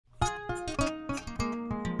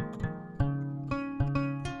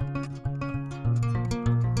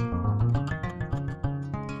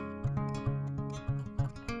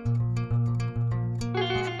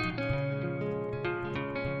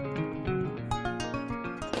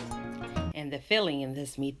And the filling in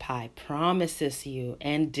this meat pie promises you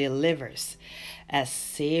and delivers a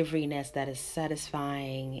savoriness that is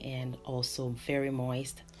satisfying and also very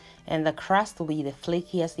moist. And the crust will be the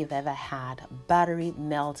flakiest you've ever had. Buttery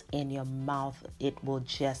melt in your mouth. It will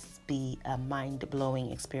just be a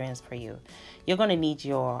mind-blowing experience for you. You're going to need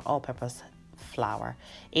your all-purpose flour,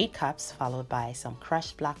 8 cups, followed by some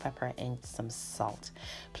crushed black pepper and some salt.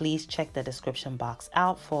 Please check the description box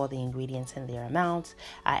out for the ingredients and their amounts.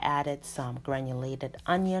 I added some granulated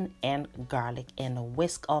onion and garlic and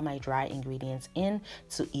whisk all my dry ingredients in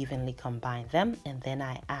to evenly combine them, and then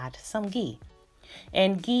I add some ghee.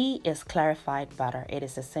 And ghee is clarified butter. It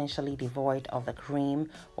is essentially devoid of the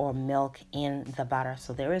cream or milk in the butter,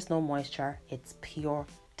 so there is no moisture. It's pure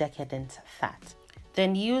decadent fat.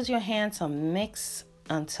 Then use your hand to mix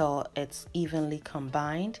until it's evenly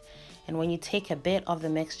combined. And when you take a bit of the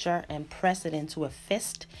mixture and press it into a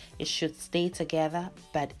fist, it should stay together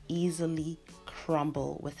but easily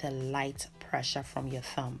crumble with a light pressure from your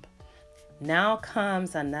thumb. Now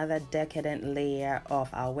comes another decadent layer of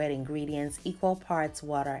our wet ingredients, equal parts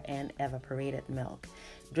water and evaporated milk.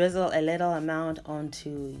 Drizzle a little amount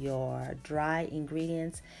onto your dry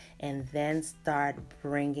ingredients and then start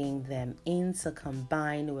bringing them in to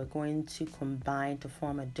combine. We're going to combine to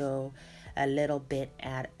form a dough a little bit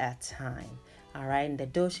at a time. All right, and the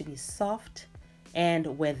dough should be soft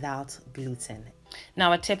and without gluten.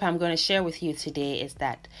 Now, a tip I'm going to share with you today is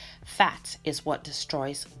that fat is what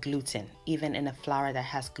destroys gluten, even in a flour that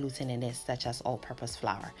has gluten in it, such as all-purpose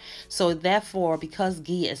flour. So therefore, because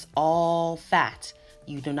ghee is all fat,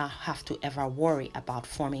 you do not have to ever worry about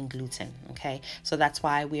forming gluten, okay? So that's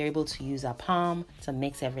why we're able to use our palm to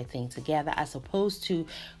mix everything together, as opposed to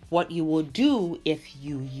what you will do if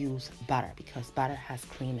you use butter, because butter has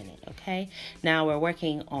cream in it, okay? Now we're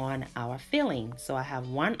working on our filling. So I have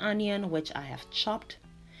 1 onion, which I have chopped,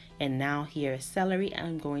 and now here is celery.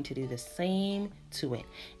 I'm going to do the same to it.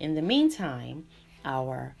 In the meantime,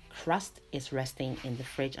 our crust is resting in the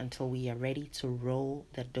fridge until we are ready to roll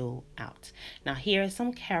the dough out. Now here is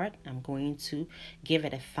some carrot. I'm going to give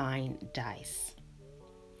it a fine dice.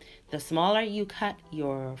 The smaller you cut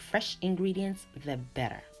your fresh ingredients, the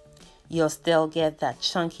better. You'll still get that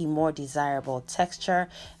chunky, more desirable texture,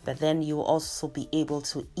 but then you'll also be able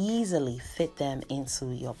to easily fit them into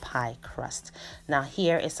your pie crust. Now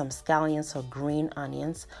here is some scallions or green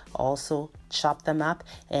onions. Also chop them up,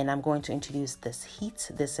 and I'm going to introduce this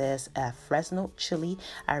heat. This is a Fresno chili.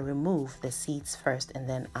 I remove the seeds first and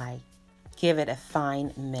then I give it a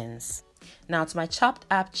fine mince. Now to my chopped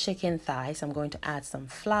up chicken thighs, I'm going to add some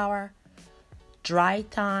flour, dry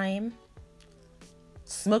thyme,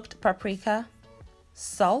 smoked paprika,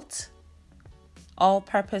 salt,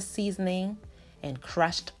 all-purpose seasoning, and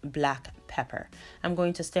crushed black pepper. I'm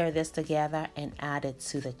going to stir this together and add it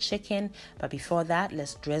to the chicken, but before that,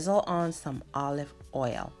 let's drizzle on some olive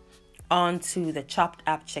oil onto the chopped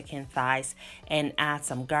up chicken thighs and add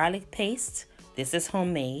some garlic paste. This is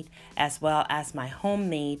homemade, as well as my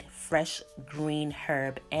homemade fresh green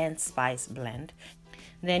herb and spice blend.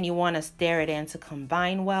 Then you want to stir it in to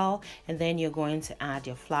combine well, and then you're going to add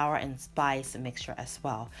your flour and spice mixture as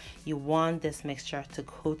well. You want this mixture to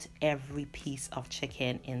coat every piece of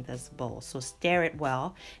chicken in this bowl. So stir it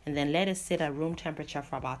well and then let it sit at room temperature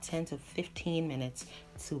for about 10 to 15 minutes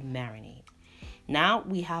to marinate. Now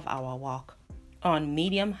we have our wok on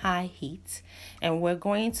medium-high heat, and we're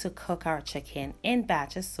going to cook our chicken in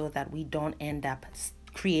batches so that we don't end up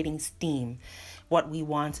creating steam. What we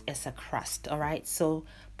want is a crust. All right, so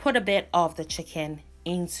put a bit of the chicken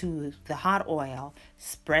into the hot oil,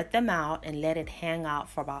 spread them out and let it hang out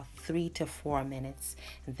for about 3 to 4 minutes,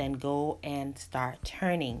 and then go and start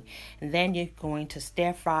turning. And then you're going to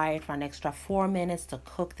stir fry it for an extra 4 minutes to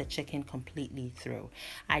cook the chicken completely through.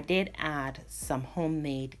 I did add some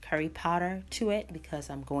homemade curry powder to it because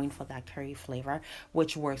I'm going for that curry flavor,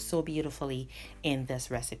 which works so beautifully in this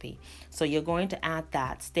recipe. So you're going to add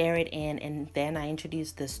that, stir it in, and then I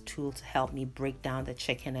introduced this tool to help me break down the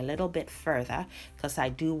chicken a little bit further, because I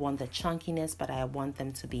do want the chunkiness, but I want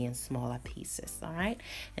them to be in smaller pieces. All right,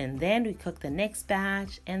 and then we cook the next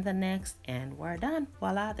batch and the next, and we're done.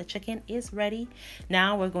 Voila, the chicken is ready.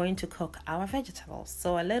 Now we're going to cook our vegetables.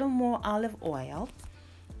 So a little more olive oil,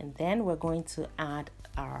 and then we're going to add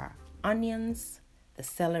our onions, the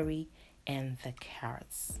celery, and the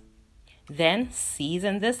carrots. Then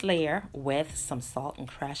season this layer with some salt and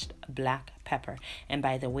crushed black pepper. And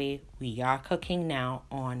by the way, we are cooking now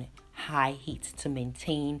on high heat to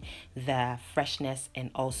maintain the freshness and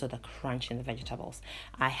also the crunch in the vegetables.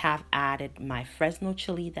 I have added my Fresno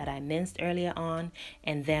chili that I minced earlier on,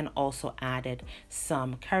 and then also added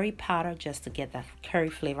some curry powder just to get that curry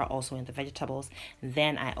flavor also in the vegetables.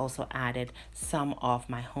 Then I also added some of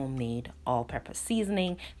my homemade all-purpose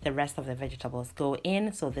seasoning. The rest of the vegetables go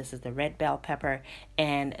in. So this is the red bell pepper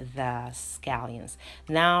and the scallions.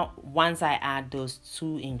 Now, once I add those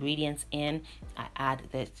two ingredients in, I add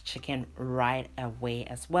the chicken right away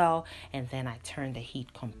as well, and then I turn the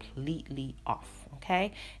heat completely off.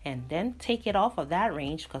 Okay, and then take it off of that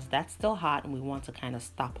range because that's still hot and we want to kind of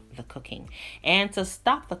stop the cooking. And to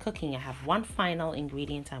stop the cooking, I have one final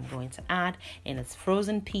ingredient I'm going to add, and it's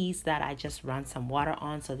frozen peas that I just run some water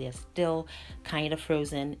on so they're still kind of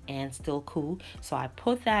frozen and still cool. So I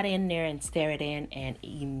put that in there and stir it in, and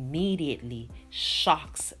immediately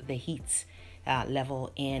shocks the heat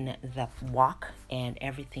level in the wok, and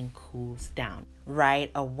everything cools down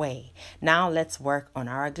right away. Now let's work on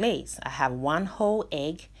our glaze. I have one whole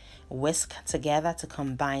egg whisked together to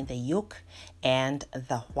combine the yolk and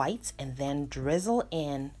the white, and then drizzle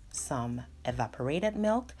in some evaporated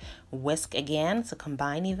milk. Whisk again to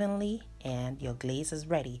combine evenly, and your glaze is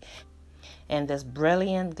ready. And this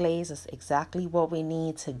brilliant glaze is exactly what we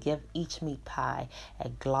need to give each meat pie a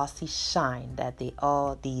glossy shine that they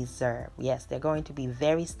all deserve. Yes, they're going to be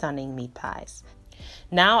very stunning meat pies.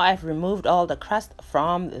 Now I've removed all the crust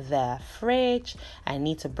from the fridge. I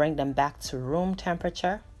need to bring them back to room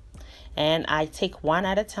temperature. And I take one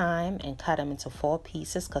at a time and cut them into 4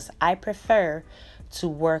 pieces because I prefer to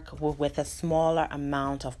work with a smaller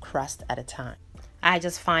amount of crust at a time. I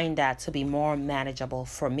just find that to be more manageable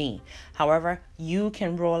for me. However, you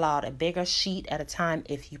can roll out a bigger sheet at a time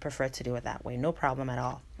if you prefer to do it that way. No problem at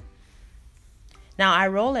all. Now I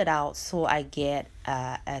roll it out so I get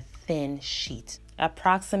a thin sheet,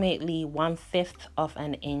 approximately 1/5 of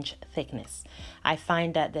an inch thickness. I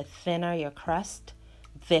find that the thinner your crust,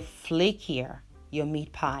 the flakier your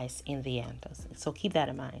meat pies in the end. So keep that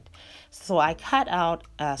in mind. So I cut out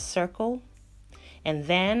a circle, and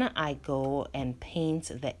then I go and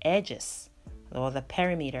paint the edges or the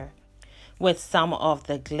perimeter with some of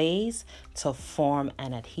the glaze to form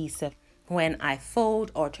an adhesive when I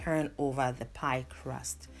fold or turn over the pie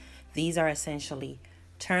crust. These are essentially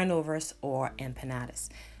turnovers or empanadas.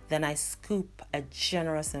 Then I scoop a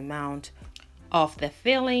generous amount of the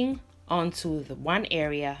filling onto the one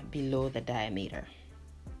area below the diameter.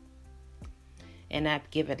 And I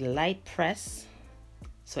give it a light press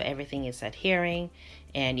so everything is adhering.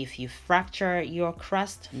 And if you fracture your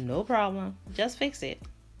crust, no problem, just fix it.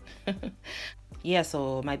 Yeah,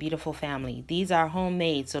 so my beautiful family, these are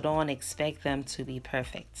homemade, so don't expect them to be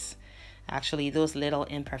perfect. Actually, those little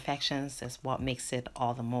imperfections is what makes it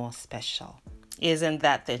all the more special. Isn't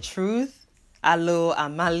that the truth? Alo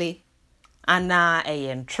amali, ana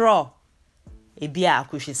eyentro, ibia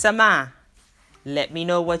kushisama. Let me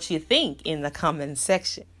know what you think in the comment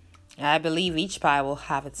section. I believe each pie will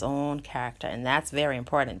have its own character, and that's very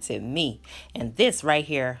important to me. And this right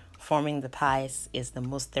here, forming the pies, is the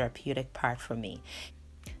most therapeutic part for me.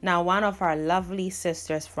 Now, one of our lovely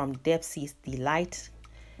sisters from Dipsy's Delight,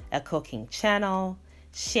 a cooking channel,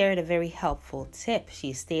 shared a very helpful tip.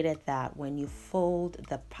 She stated that when you fold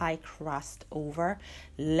the pie crust over,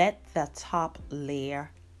 let the top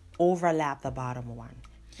layer overlap the bottom one.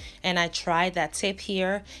 And I tried that tip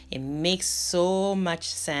here. It makes so much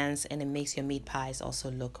sense, and it makes your meat pies also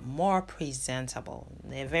look more presentable.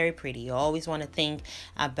 They're very pretty. You always want to think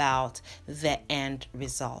about the end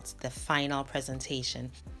result, the final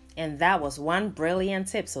presentation. And that was one brilliant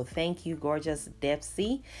tip. So thank you, gorgeous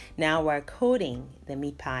Dipsy. Now we're coating the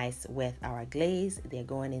meat pies with our glaze. They're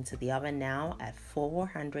going into the oven now at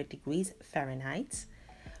 400 degrees Fahrenheit.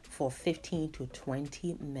 For 15 to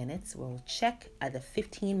 20 minutes. We'll check at the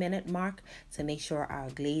 15-minute mark to make sure our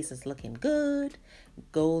glaze is looking good.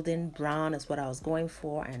 Golden brown is what I was going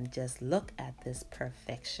for, and just look at this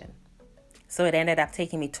perfection. So it ended up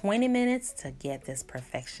taking me 20 minutes to get this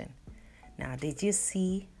perfection. Now, did you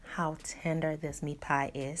see how tender this meat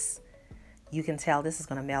pie is? You can tell this is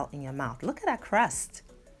going to melt in your mouth. Look at that crust.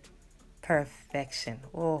 Perfection.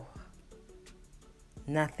 Oh,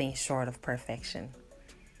 nothing short of perfection.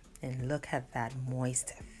 And look at that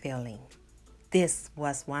moist filling. This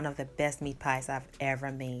was one of the best meat pies I've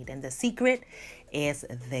ever made. And the secret is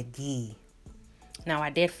the ghee. Now,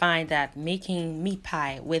 I did find that making meat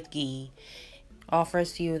pie with ghee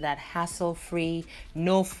offers you that hassle-free,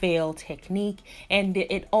 no-fail technique. And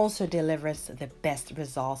it also delivers the best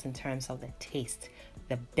results in terms of the taste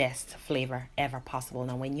the best flavor ever possible.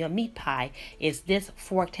 Now, when your meat pie is this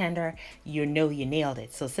fork tender, you know you nailed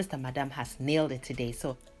it. So Sister Madame has nailed it today.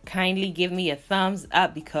 So kindly give me a thumbs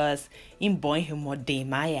up because in boy more day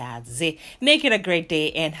my ads. Make it a great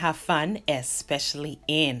day and have fun, especially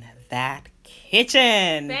in that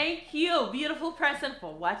kitchen. Thank you, beautiful person,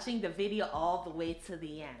 for watching the video all the way to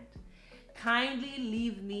the end. Kindly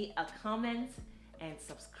leave me a comment and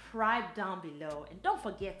subscribe down below, and don't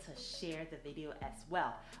forget to share the video as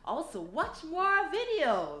well. Also, watch more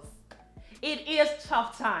videos. It is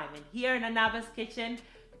chop time, and here in Anaba's kitchen,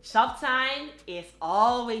 chop time is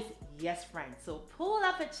always yes, friends. So pull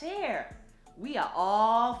up a chair. We are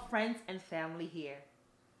all friends and family here.